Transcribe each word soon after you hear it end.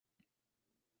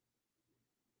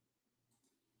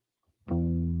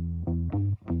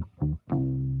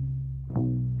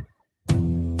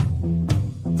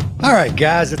All right,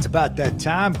 guys, it's about that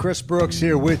time. Chris Brooks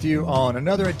here with you on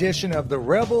another edition of the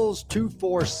Rebels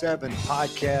 247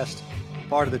 podcast,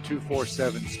 part of the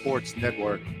 247 Sports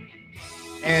Network.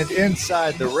 And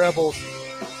inside the Rebels,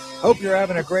 hope you're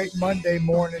having a great Monday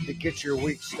morning to get your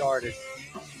week started.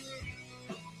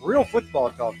 Real football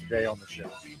talk today on the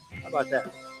show. How about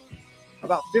that?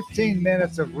 About 15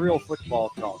 minutes of real football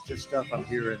talk, just stuff I'm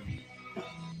hearing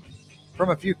from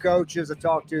a few coaches I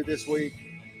talked to this week.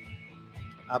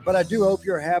 But I do hope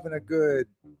you're having a good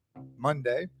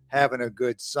Monday, having a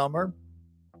good summer,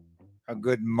 a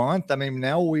good month. I mean,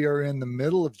 now we are in the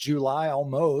middle of July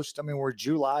almost. I mean, we're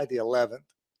July the 11th,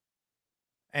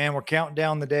 and we're counting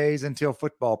down the days until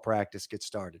football practice gets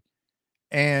started.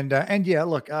 And yeah,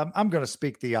 look, I'm going to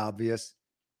speak the obvious.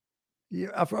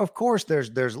 Yeah, of course,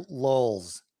 there's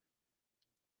lulls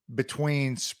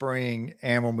between spring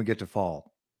and when we get to fall.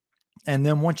 And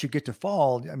then once you get to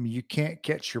fall, I mean, you can't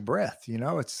catch your breath. You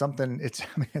know, it's something,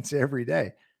 it's every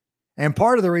day. And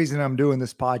part of the reason I'm doing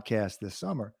this podcast this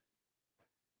summer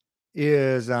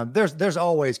is there's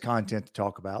always content to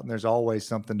talk about, and there's always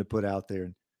something to put out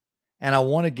there. And I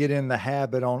want to get in the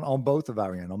habit on both of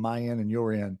our end, on my end and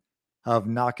your end, of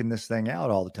knocking this thing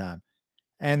out all the time.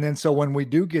 And then so when we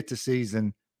do get to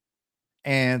season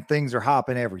and things are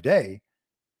hopping every day,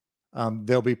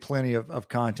 there'll be plenty of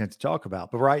content to talk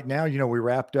about. But right now, you know, we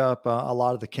wrapped up a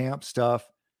lot of the camp stuff,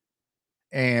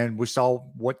 and we saw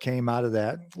what came out of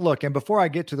that. Look, and before I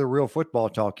get to the real football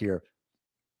talk here,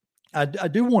 I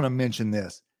do want to mention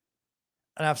this.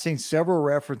 And I've seen several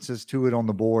references to it on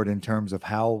the board in terms of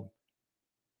how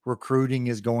recruiting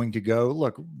is going to go.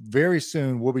 Look, very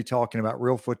soon we'll be talking about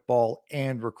real football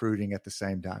and recruiting at the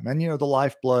same time. And, you know, the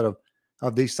lifeblood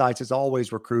of these sites is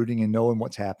always recruiting and knowing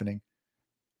what's happening.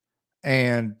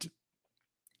 And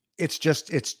it's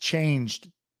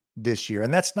changed this year.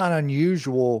 And that's not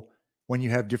unusual when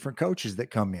you have different coaches that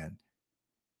come in.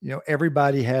 You know,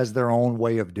 everybody has their own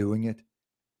way of doing it.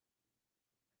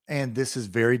 And this is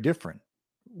very different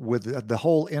with the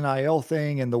whole NIL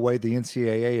thing and the way the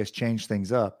NCAA has changed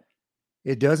things up.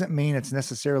 It doesn't mean it's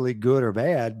necessarily good or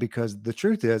bad, because the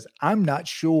truth is, I'm not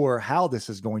sure how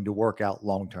this is going to work out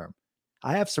long term.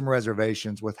 I have some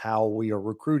reservations with how we are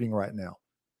recruiting right now.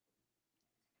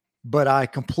 But I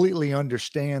completely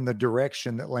understand the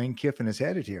direction that Lane Kiffin is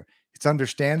headed here. It's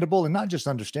understandable, and not just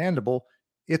understandable,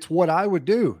 it's what I would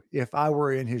do if I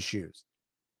were in his shoes.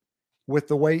 With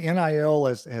the way NIL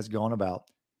has gone about.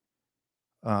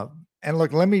 And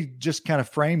look, let me just kind of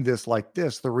frame this like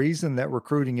this. The reason that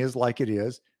recruiting is like it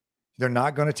is, they're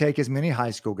not going to take as many high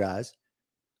school guys,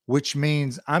 which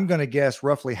means I'm going to guess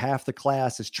roughly half the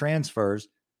class is transfers.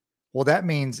 Well, that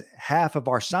means half of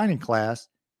our signing class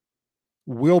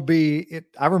will be,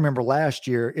 I remember last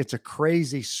year, it's a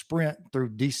crazy sprint through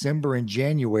December and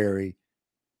January,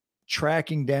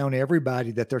 tracking down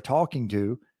everybody that they're talking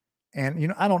to. And, you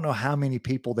know, I don't know how many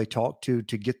people they talked to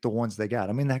get the ones they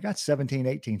got. I mean, they got 17,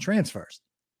 18 transfers.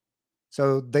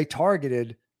 So they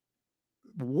targeted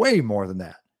way more than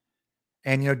that.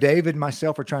 And, you know, David and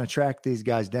myself are trying to track these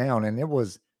guys down, and it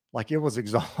was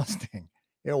exhausting.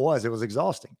 It was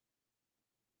exhausting.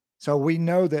 So we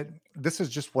know that this is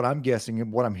just what I'm guessing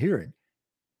and what I'm hearing.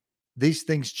 These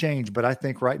things change, but I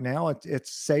think right now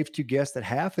it's safe to guess that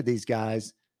half of these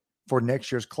guys for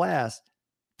next year's class,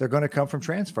 they're going to come from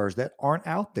transfers that aren't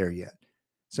out there yet.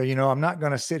 So, you know, I'm not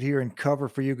going to sit here and cover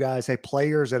for you guys, hey,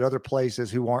 players at other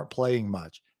places who aren't playing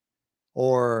much,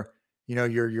 or, you know,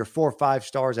 your 4 or 5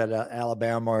 stars at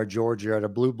Alabama or Georgia at a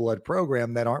blue blood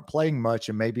program that aren't playing much,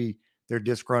 and maybe they're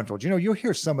disgruntled. You know, you'll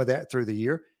hear some of that through the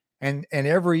year. And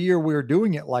every year we're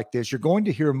doing it like this, you're going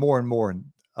to hear more and more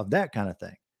of that kind of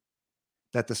thing,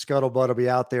 that the scuttlebutt will be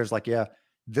out there. It's like, yeah,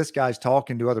 this guy's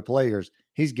talking to other players.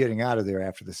 He's getting out of there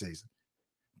after the season.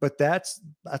 But that's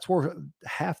where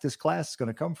half this class is going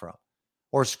to come from,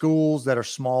 or schools that are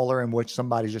smaller in which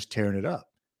somebody's just tearing it up.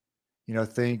 You know,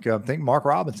 think Mark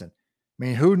Robinson. I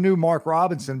mean, who knew Mark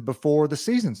Robinson before the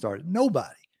season started? Nobody.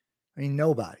 I mean,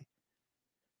 nobody.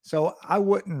 So I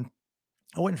wouldn't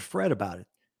fret about it.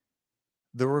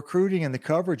 The recruiting and the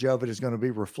coverage of it is going to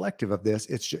be reflective of this.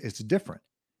 It's different.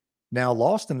 Now,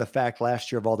 lost in the fact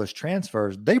last year of all those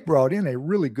transfers, they brought in a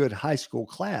really good high school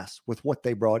class with what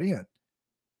they brought in.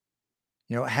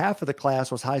 You know, half of the class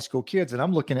was high school kids, and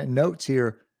I'm looking at notes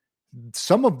here.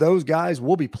 Some of those guys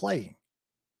will be playing.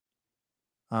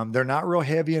 They're not real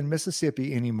heavy in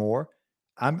Mississippi anymore.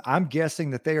 I'm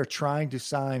guessing that they are trying to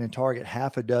sign and target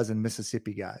half a dozen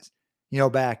Mississippi guys. You know,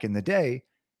 back in the day,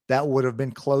 that would have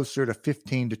been closer to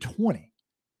 15 to 20.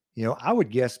 You know, I would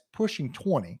guess pushing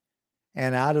 20.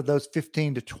 And out of those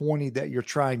 15 to 20 that you're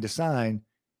trying to sign,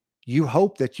 you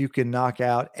hope that you can knock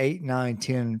out 8, 9,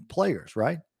 10 players,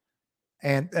 right?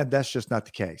 And that's just not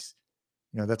the case.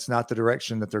 That's not the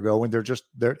direction that they're going.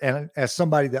 And as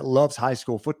somebody that loves high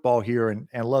school football here and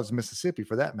loves Mississippi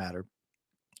for that matter,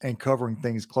 and covering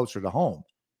things closer to home,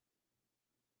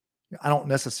 I don't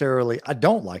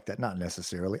like that. Not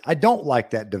necessarily. I don't like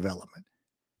that development,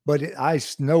 but I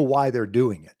know why they're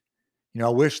doing it. I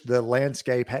wish the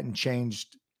landscape hadn't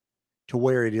changed to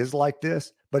where it is like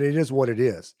this, but it is what it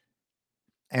is.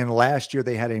 And last year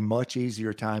they had a much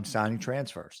easier time signing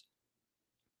transfers.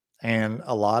 And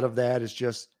a lot of that is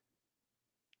just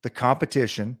the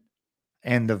competition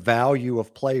and the value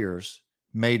of players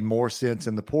made more sense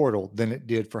in the portal than it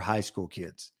did for high school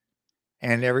kids.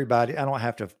 And everybody, I don't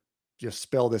have to just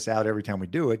spell this out every time we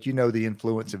do it. The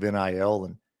influence of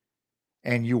NIL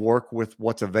and you work with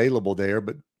what's available there,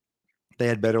 but they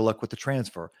had better luck with the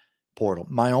transfer portal.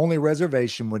 My only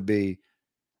reservation would be,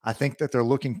 I think that they're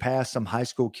looking past some high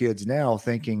school kids now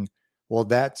thinking, well,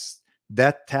 that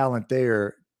talent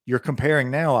there. You're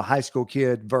comparing now a high school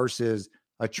kid versus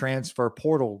a transfer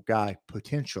portal guy,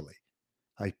 potentially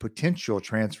a potential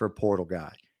transfer portal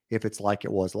guy, if it's like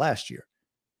it was last year.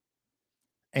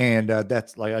 And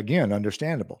that's, like, again,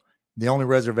 understandable. The only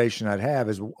reservation I'd have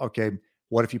is, okay,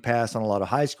 what if you pass on a lot of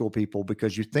high school people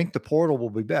because you think the portal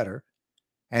will be better?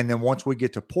 And then once we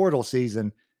get to portal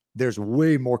season, there's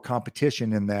way more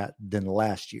competition in that than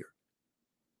last year.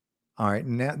 All right.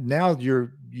 Now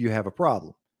you have a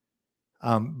problem.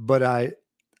 But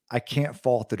I can't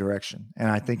fault the direction. And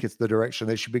I think it's the direction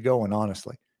they should be going,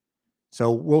 honestly.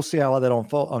 So we'll see how that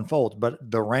unfolds. But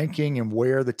the ranking and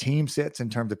where the team sits in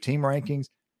terms of team rankings,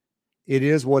 it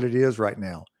is what it is right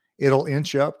now. It'll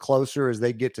inch up closer as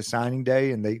they get to signing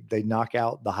day and they knock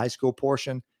out the high school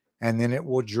portion. And then it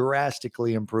will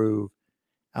drastically improve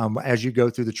as you go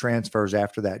through the transfers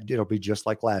after that. It'll be just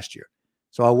like last year.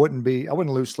 So I wouldn't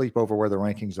lose sleep over where the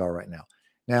rankings are right now.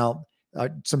 Now,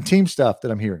 some team stuff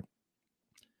that I'm hearing,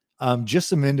 just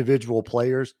some individual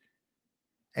players.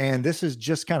 And this is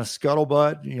just kind of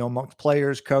scuttlebutt, amongst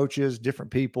players, coaches,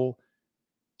 different people,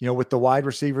 with the wide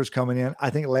receivers coming in. I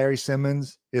think Larry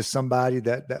Simmons is somebody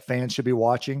that fans should be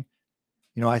watching.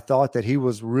 I thought that he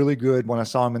was really good when I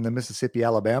saw him in the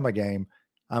Mississippi-Alabama game.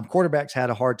 Quarterbacks had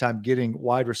a hard time getting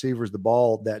wide receivers the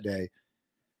ball that day,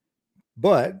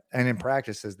 and in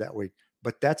practices that week.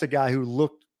 But that's a guy who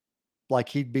looked like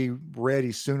he'd be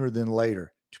ready sooner than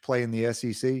later to play in the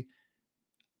SEC.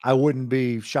 I wouldn't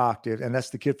be shocked and that's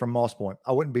the kid from Moss Point.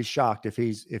 I wouldn't be shocked if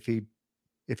he's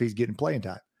getting playing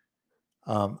time.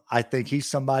 I think he's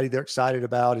somebody they're excited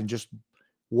about and just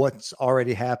what's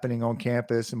already happening on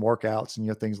campus and workouts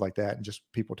and things like that and just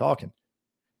people talking.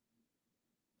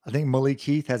 I think Malik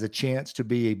Heath has a chance to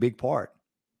be a big part.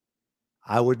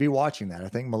 I would be watching that. I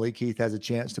think Malik Heath has a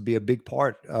chance to be a big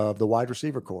part of the wide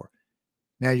receiver core.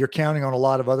 Now you're counting on a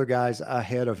lot of other guys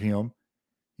ahead of him.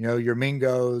 Your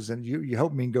Mingos, and you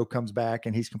hope Mingo comes back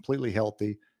and he's completely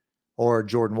healthy, or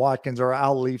Jordan Watkins, or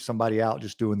I'll leave somebody out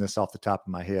just doing this off the top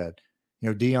of my head.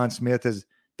 Deion Smith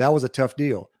that was a tough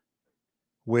deal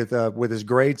with his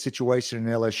grade situation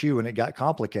in LSU, and it got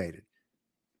complicated.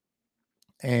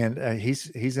 And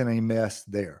he's in a mess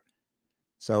there.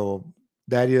 So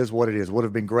that is what it is. Would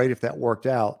have been great if that worked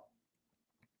out.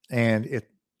 And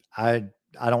I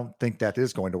don't think that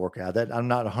is going to work out. That I'm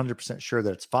not 100% sure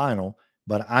that it's final,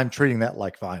 but I'm treating that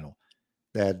like final,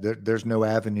 that there's no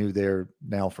avenue there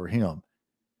now for him.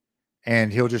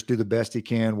 And he'll just do the best he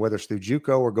can, whether it's through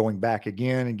JUCO or going back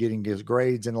again and getting his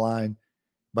grades in line.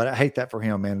 But I hate that for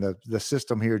him, man. The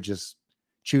system here just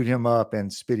chewed him up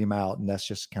and spit him out, and that's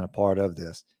just kind of part of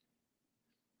this.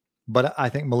 But I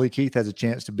think Malik Heath has a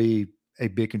chance to be a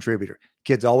big contributor.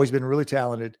 Kid's always been really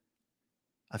talented.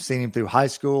 I've seen him through high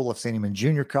school. I've seen him in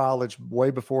junior college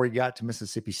way before he got to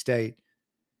Mississippi State.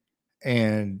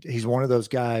 And he's one of those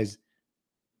guys,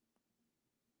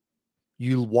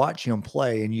 you watch him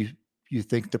play and you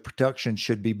think the production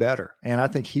should be better. And I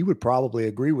think he would probably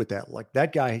agree with that. Like,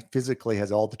 that guy physically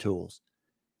has all the tools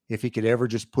if he could ever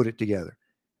just put it together.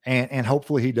 And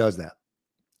hopefully he does that.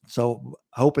 So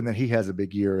hoping that he has a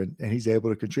big year and he's able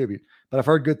to contribute. But I've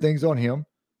heard good things on him.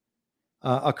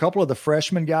 A couple of the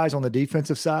freshman guys on the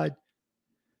defensive side,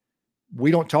 we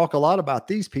don't talk a lot about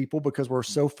these people because we're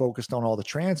so focused on all the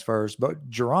transfers, but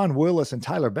Jerron Willis and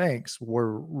Tyler Banks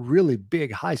were really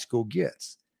big high school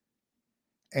gets.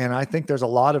 And I think there's a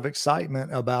lot of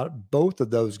excitement about both of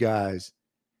those guys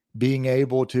being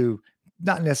able to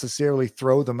not necessarily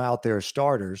throw them out there as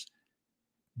starters,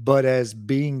 but as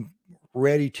being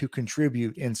ready to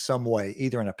contribute in some way,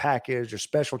 either in a package or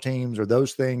special teams or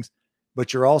those things.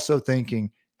 But you're also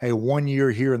thinking, hey, 1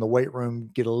 year here in the weight room,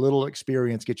 get a little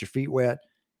experience, get your feet wet,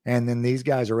 and then these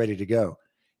guys are ready to go.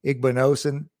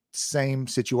 Igbinosun, same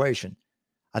situation.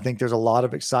 I think there's a lot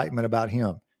of excitement about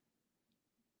him.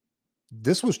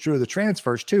 This was true of the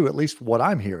transfers too, at least what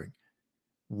I'm hearing.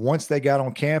 Once they got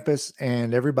on campus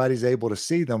and everybody's able to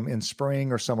see them in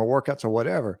spring or summer workouts or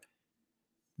whatever,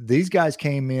 these guys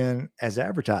came in as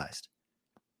advertised.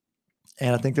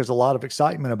 And I think there's a lot of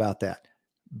excitement about that.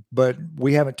 But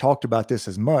we haven't talked about this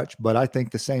as much, but I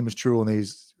think the same is true on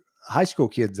these high school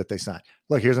kids that they signed.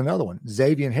 Look, here's another one,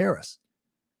 Xavier Harris.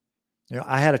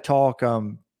 I had a talk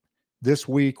this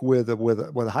week with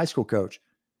a high school coach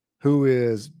who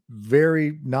is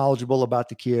very knowledgeable about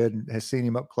the kid and has seen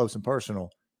him up close and personal.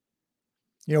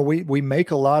 We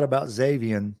make a lot about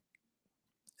Xavier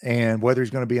and whether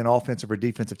he's going to be an offensive or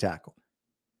defensive tackle.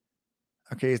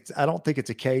 Okay, I don't think it's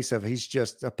a case of he's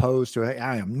just opposed to, hey,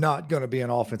 I am not going to be an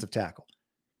offensive tackle.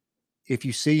 If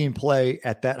you see him play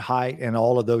at that height and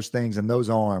all of those things and those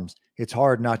arms, it's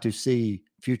hard not to see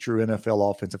future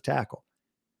NFL offensive tackle.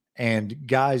 And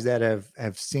guys that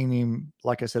have seen him,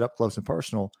 like I said, up close and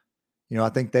personal, I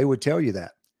think they would tell you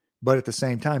that. But at the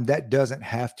same time, that doesn't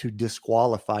have to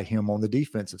disqualify him on the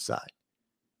defensive side.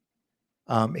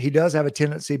 He does have a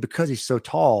tendency, because he's so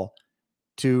tall,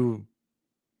 to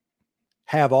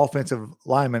have offensive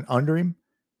linemen under him,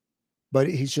 but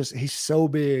he's so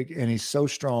big and he's so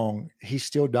strong. He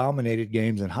still dominated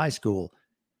games in high school.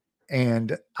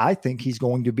 And I think he's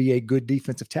going to be a good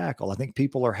defensive tackle. I think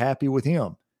people are happy with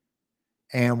him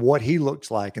and what he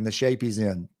looks like and the shape he's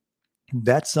in.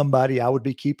 That's somebody I would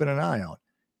be keeping an eye on.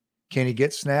 Can he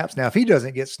get snaps? Now, if he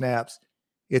doesn't get snaps,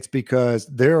 it's because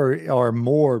there are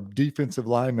more defensive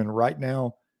linemen right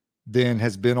now than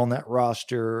has been on that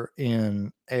roster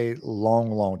in a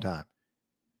long, long time.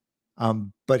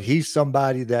 But he's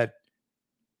somebody that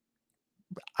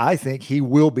I think he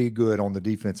will be good on the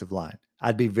defensive line.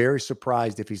 I'd be very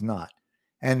surprised if he's not.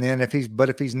 And then if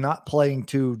he's not playing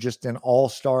to just an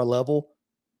all-star level,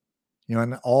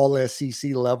 an all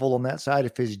SEC level on that side,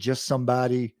 if he's just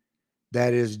somebody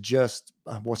that is just,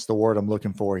 what's the word I'm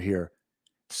looking for here?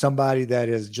 Somebody that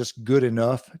is just good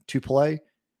enough to play.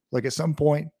 Like at some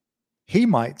point, he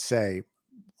might say,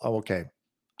 oh, okay,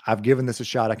 I've given this a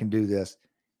shot. I can do this.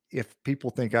 If people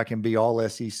think I can be all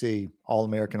SEC, all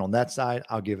American on that side,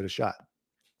 I'll give it a shot.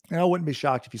 And I wouldn't be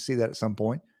shocked if you see that at some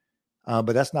point.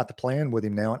 But that's not the plan with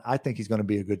him now. And I think he's going to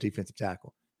be a good defensive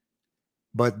tackle.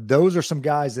 But those are some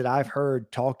guys that I've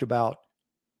heard talked about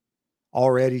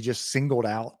already, just singled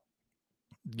out,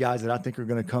 guys that I think are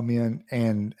going to come in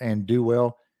and do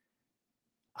well.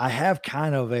 I have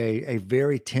kind of a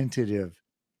very tentative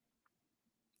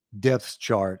depth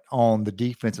chart on the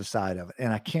defensive side of it.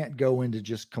 And I can't go into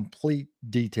just complete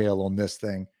detail on this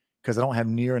thing because I don't have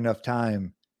near enough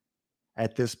time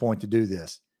at this point to do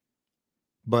this.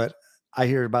 But I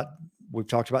hear we've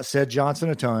talked about Ced Johnson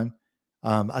a ton.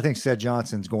 I think Ced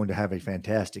Johnson's going to have a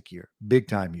fantastic year, big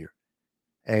time year,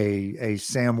 a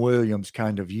Sam Williams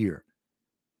kind of year.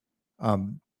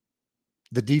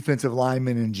 The defensive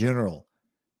linemen in general,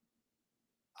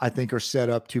 I think, are set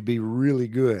up to be really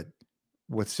good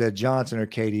with Ced Johnson or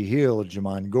Katie Hill,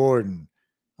 Jamon Gordon,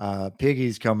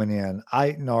 Piggy's coming in,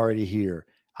 Aiton already here,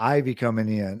 Ivy coming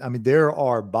in. I mean, there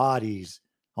are bodies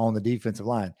on the defensive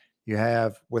line. You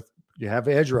have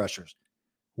edge rushers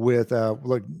with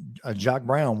Jock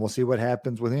Brown. We'll see what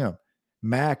happens with him.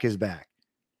 Mack is back,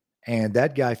 and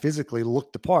that guy physically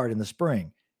looked the part in the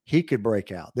spring. He could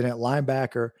break out. Then at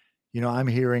linebacker, I'm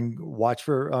hearing watch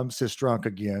for Sistrunk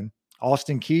again.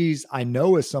 Austin Keys, I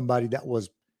know, is somebody that was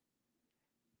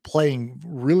playing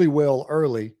really well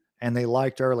early, and they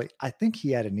liked early. I think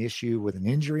he had an issue with an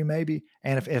injury maybe.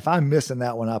 And if I'm missing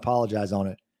that one, I apologize on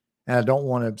it. And I don't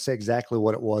want to say exactly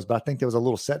what it was, but I think there was a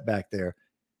little setback there.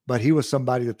 But he was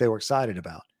somebody that they were excited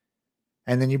about.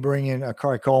 And then you bring in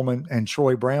Akari Coleman and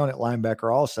Troy Brown at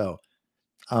linebacker also.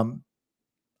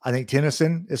 I think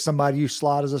Tennyson is somebody you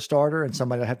slot as a starter and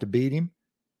somebody that have to beat him.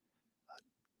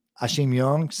 Ashim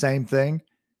Young, same thing.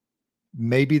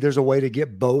 Maybe there's a way to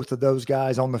get both of those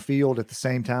guys on the field at the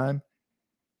same time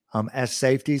as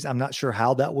safeties. I'm not sure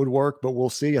how that would work, but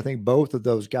we'll see. I think both of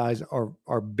those guys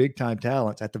are big-time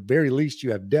talents. At the very least,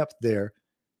 you have depth there.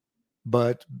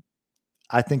 But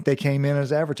I think they came in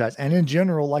as advertised. And in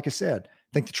general, like I said,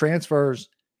 I think the transfers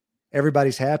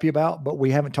everybody's happy about, but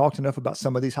we haven't talked enough about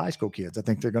some of these high school kids. I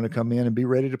think they're going to come in and be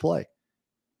ready to play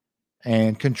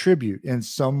and contribute in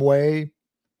some way,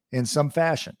 in some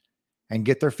fashion, and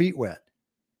get their feet wet.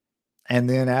 And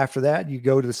then after that, you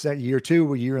go to the year 2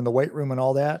 where you're in the weight room and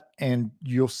all that, and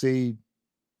you'll see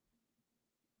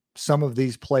some of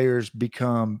these players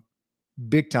become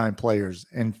big-time players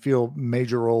and fill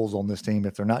major roles on this team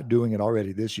if they're not doing it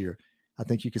already this year. I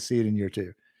think you can see it in year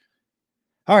 2.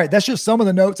 All right, that's just some of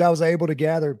the notes I was able to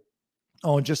gather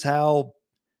on just how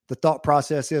the thought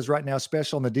process is right now,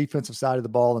 especially on the defensive side of the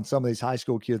ball and some of these high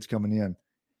school kids coming in.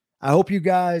 I hope you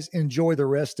guys enjoy the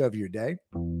rest of your day.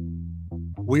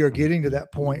 We are getting to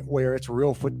that point where it's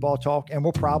real football talk, and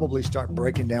we'll probably start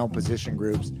breaking down position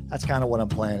groups. That's kind of what I'm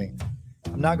planning.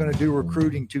 I'm not going to do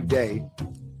recruiting today,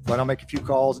 but I'll make a few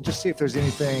calls and just see if there's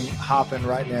anything hopping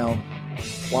right now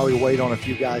while we wait on a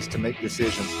few guys to make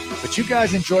decisions. But you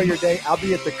guys enjoy your day. I'll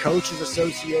be at the Coaches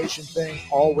Association thing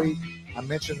all week. I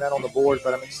mentioned that on the board,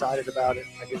 but I'm excited about it.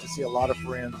 I get to see a lot of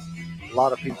friends, a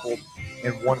lot of people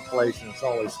in one place, and it's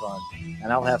always fun.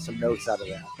 And I'll have some notes out of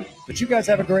that. But you guys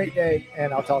have a great day,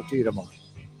 and I'll talk to you tomorrow.